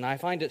us. And I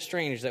find it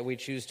strange that we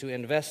choose to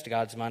invest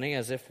God's money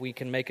as if we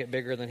can make it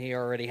bigger than he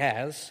already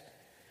has,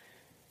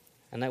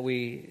 and that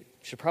we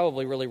should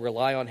probably really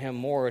rely on him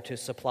more to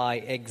supply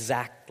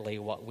exactly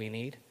what we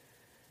need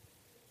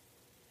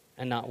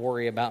and not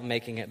worry about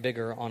making it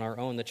bigger on our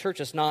own. The church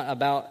is not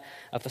about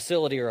a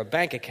facility or a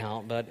bank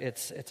account, but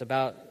it's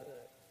about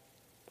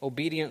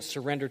obedient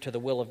surrender to the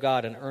will of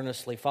God and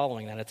earnestly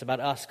following that. It's about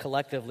us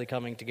collectively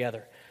coming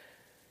together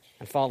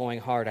and following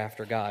hard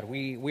after God.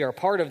 We are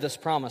part of this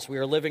promise. We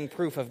are living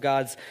proof of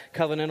God's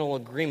covenantal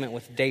agreement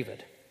with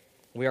David.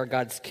 We are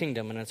God's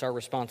kingdom, and it's our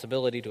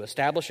responsibility to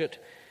establish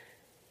it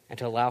and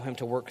to allow him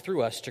to work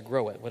through us to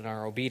grow it with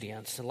our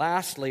obedience. And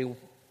lastly,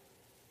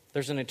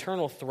 there's an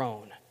eternal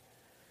throne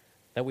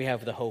that we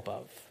have the hope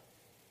of.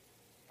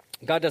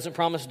 God doesn't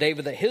promise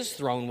David that his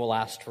throne will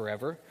last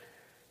forever,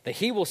 that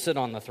he will sit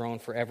on the throne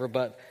forever,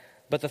 but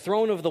the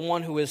throne of the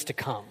one who is to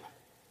come.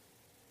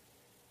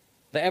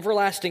 The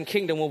everlasting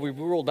kingdom will be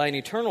ruled by an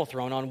eternal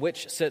throne on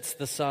which sits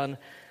the Son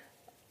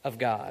of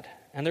God.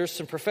 And there's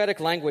some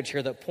prophetic language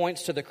here that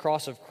points to the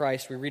cross of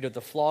Christ. We read of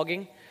the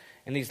flogging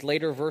in these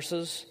later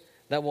verses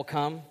that will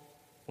come,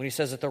 when he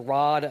says that the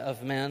rod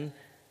of men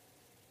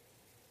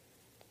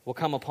will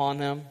come upon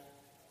them.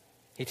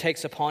 He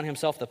takes upon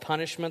himself the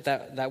punishment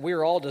that we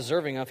are all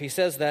deserving of. He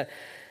says that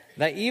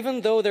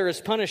even though there is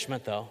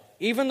punishment, though,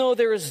 even though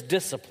there is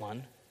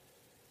discipline,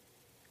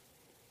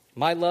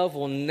 my love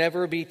will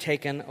never be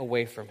taken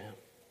away from him.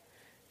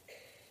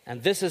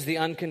 And this is the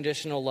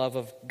unconditional love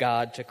of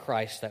God to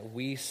Christ, that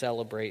we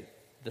celebrate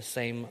the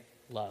same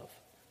love.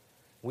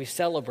 We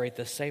celebrate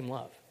the same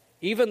love.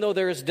 Even though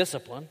there is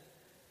discipline,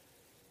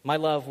 my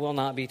love will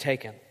not be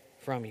taken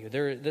from you.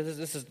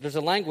 There's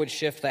a language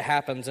shift that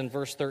happens in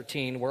verse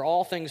 13 where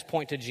all things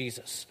point to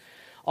Jesus.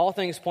 All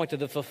things point to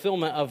the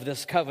fulfillment of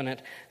this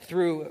covenant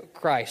through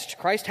Christ.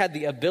 Christ had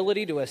the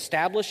ability to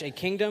establish a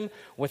kingdom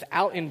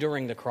without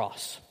enduring the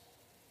cross.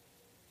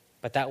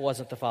 But that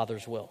wasn't the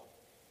Father's will.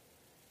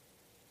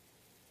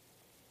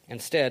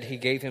 Instead, he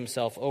gave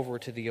himself over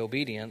to the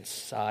obedience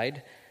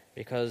side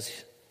because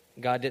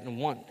God didn't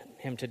want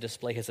him to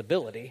display his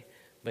ability,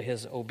 but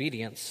his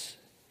obedience.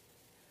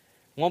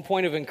 One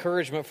point of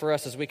encouragement for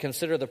us as we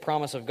consider the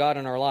promise of God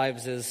in our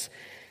lives is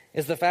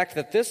the fact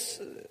that this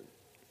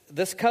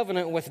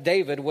covenant with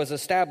David was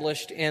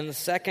established in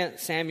 2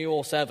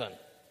 Samuel 7.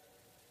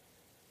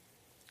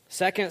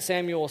 2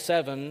 Samuel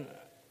 7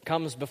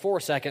 comes before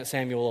 2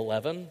 Samuel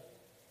 11.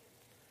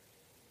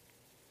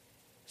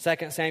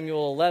 2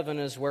 Samuel 11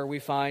 is where we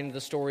find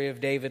the story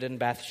of David and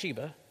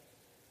Bathsheba.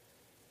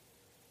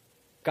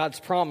 God's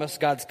promise,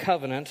 God's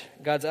covenant,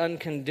 God's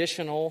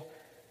unconditional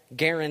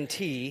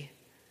guarantee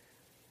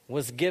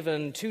was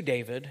given to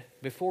David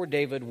before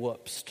David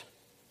whoopsed.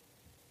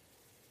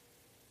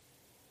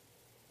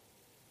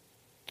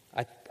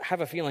 I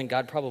have a feeling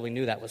God probably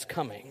knew that was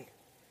coming.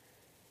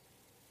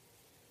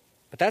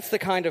 But that's the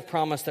kind of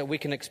promise that we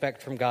can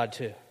expect from God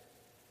too.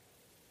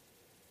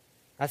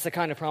 That's the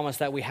kind of promise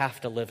that we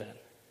have to live in.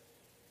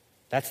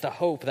 That's the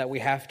hope that we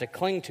have to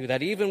cling to,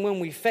 that even when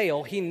we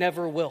fail, he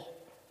never will.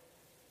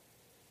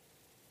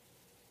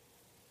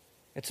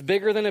 It's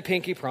bigger than a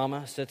pinky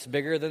promise. It's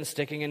bigger than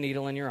sticking a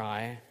needle in your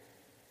eye.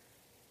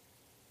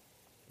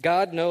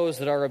 God knows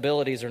that our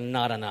abilities are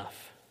not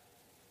enough.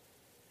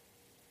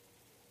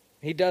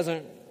 He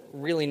doesn't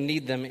really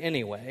need them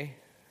anyway.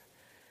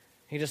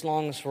 He just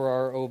longs for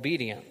our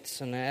obedience.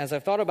 And as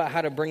I've thought about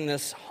how to bring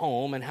this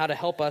home and how to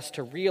help us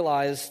to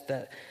realize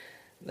that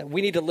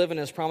we need to live in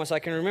his promise, I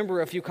can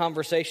remember a few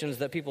conversations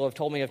that people have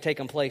told me have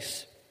taken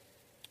place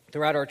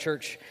throughout our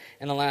church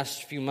in the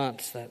last few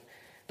months, that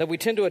we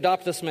tend to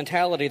adopt this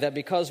mentality that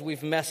because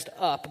we've messed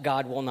up,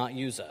 God will not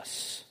use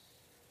us.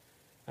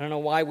 I don't know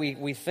why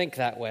we think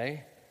that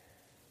way.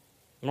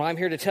 Well, I'm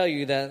here to tell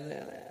you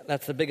that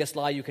that's the biggest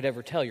lie you could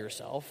ever tell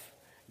yourself.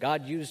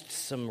 God used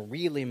some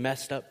really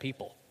messed up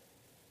people.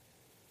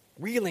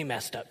 Really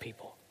messed up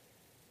people.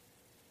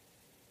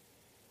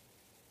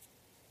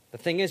 The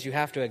thing is, you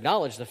have to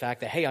acknowledge the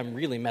fact that, hey, I'm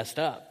really messed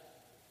up,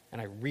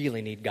 and I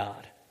really need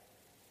God.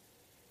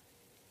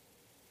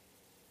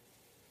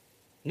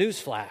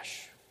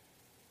 Newsflash.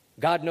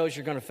 God knows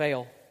you're going to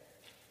fail.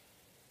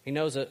 He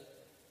knows it.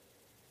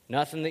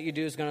 Nothing that you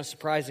do is going to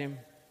surprise him.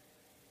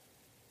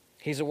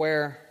 He's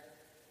aware,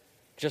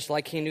 just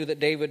like he knew that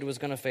David was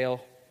going to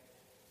fail.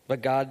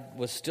 But God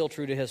was still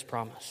true to his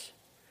promise.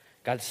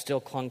 God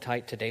still clung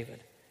tight to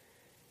David.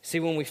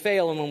 See, when we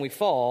fail and when we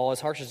fall, as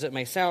harsh as it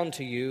may sound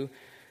to you,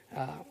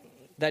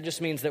 that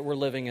just means that we're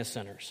living as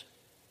sinners.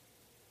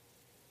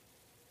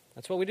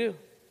 That's what we do.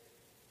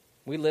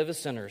 We live as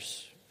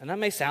sinners. And that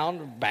may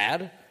sound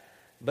bad,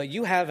 but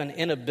you have an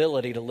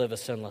inability to live a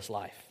sinless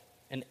life.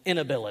 An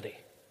inability.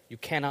 You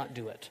cannot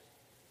do it.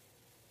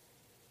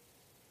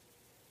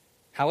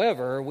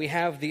 However, we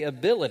have the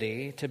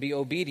ability to be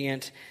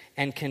obedient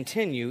and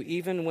continue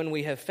even when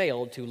we have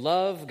failed to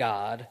love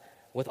God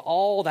with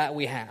all that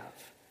we have.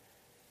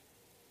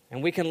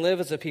 And we can live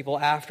as a people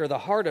after the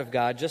heart of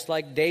God, just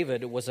like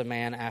David was a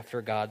man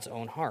after God's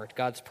own heart.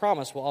 God's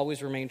promise will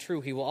always remain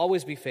true. He will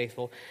always be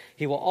faithful.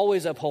 He will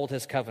always uphold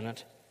his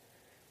covenant.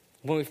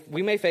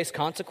 We may face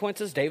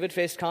consequences. David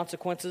faced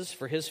consequences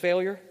for his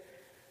failure.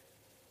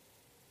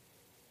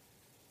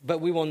 But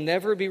we will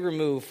never be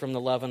removed from the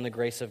love and the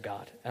grace of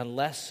God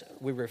unless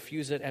we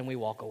refuse it and we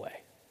walk away.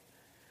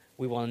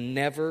 We will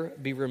never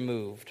be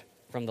removed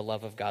from the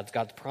love of God.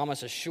 God's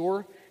promise is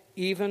sure,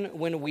 even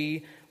when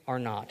we are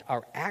not.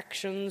 Our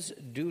actions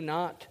do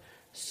not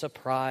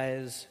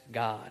surprise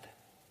God.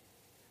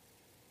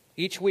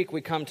 Each week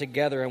we come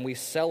together and we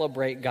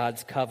celebrate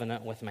God's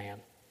covenant with man.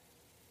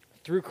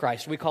 Through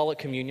Christ, we call it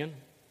communion.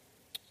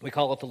 We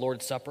call it the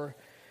Lord's Supper.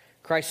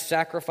 Christ's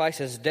sacrifice,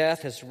 his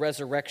death, his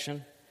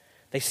resurrection.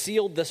 They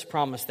sealed this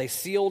promise. They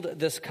sealed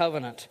this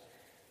covenant.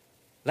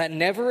 That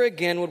never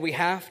again would we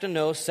have to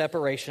know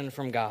separation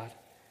from God.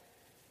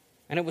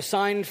 And it was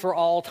signed for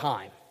all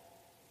time.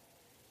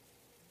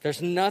 There's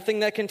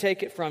nothing that can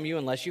take it from you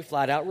unless you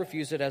flat out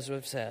refuse it, as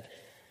we've said.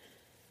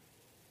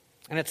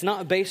 And it's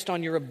not based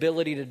on your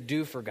ability to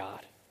do for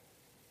God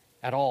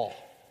at all.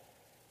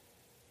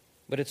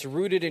 But it's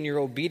rooted in your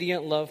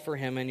obedient love for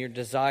him and your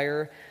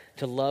desire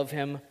to love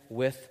him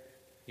with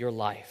your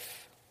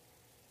life.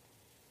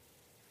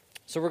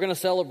 So we're going to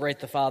celebrate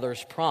the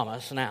Father's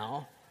promise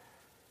now.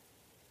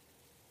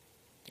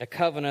 A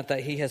covenant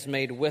that he has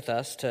made with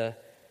us to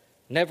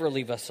never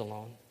leave us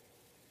alone,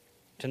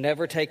 to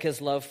never take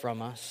his love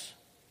from us,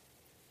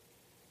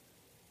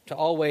 to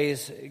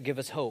always give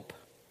us hope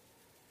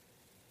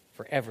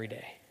for every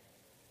day.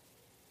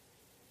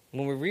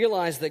 When we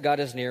realize that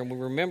God is near, and we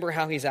remember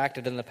how he's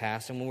acted in the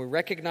past, and when we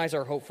recognize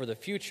our hope for the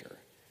future,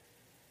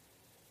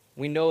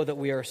 we know that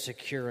we are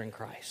secure in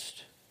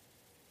Christ.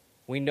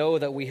 We know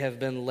that we have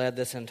been led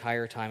this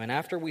entire time. And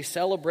after we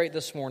celebrate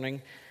this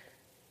morning,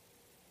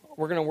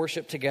 we're going to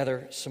worship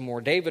together some more.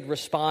 David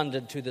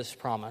responded to this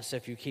promise.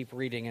 If you keep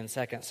reading in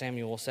 2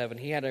 Samuel 7,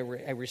 he had a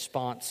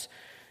response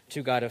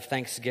to God of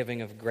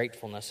thanksgiving, of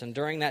gratefulness. And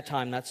during that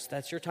time,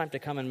 that's your time to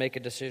come and make a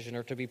decision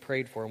or to be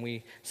prayed for.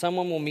 And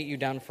someone will meet you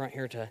down front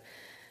here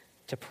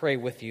to pray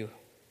with you.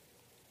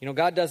 You know,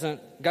 God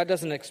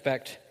doesn't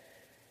expect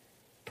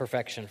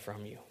perfection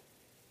from you.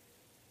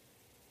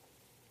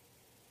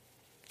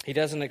 He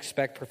doesn't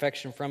expect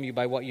perfection from you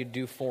by what you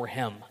do for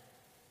him.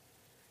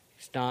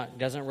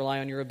 Doesn't rely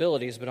on your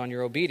abilities, but on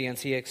your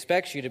obedience. He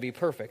expects you to be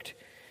perfect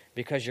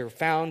because you're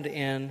found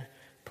in,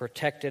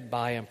 protected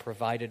by, and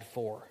provided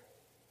for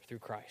through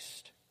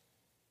Christ.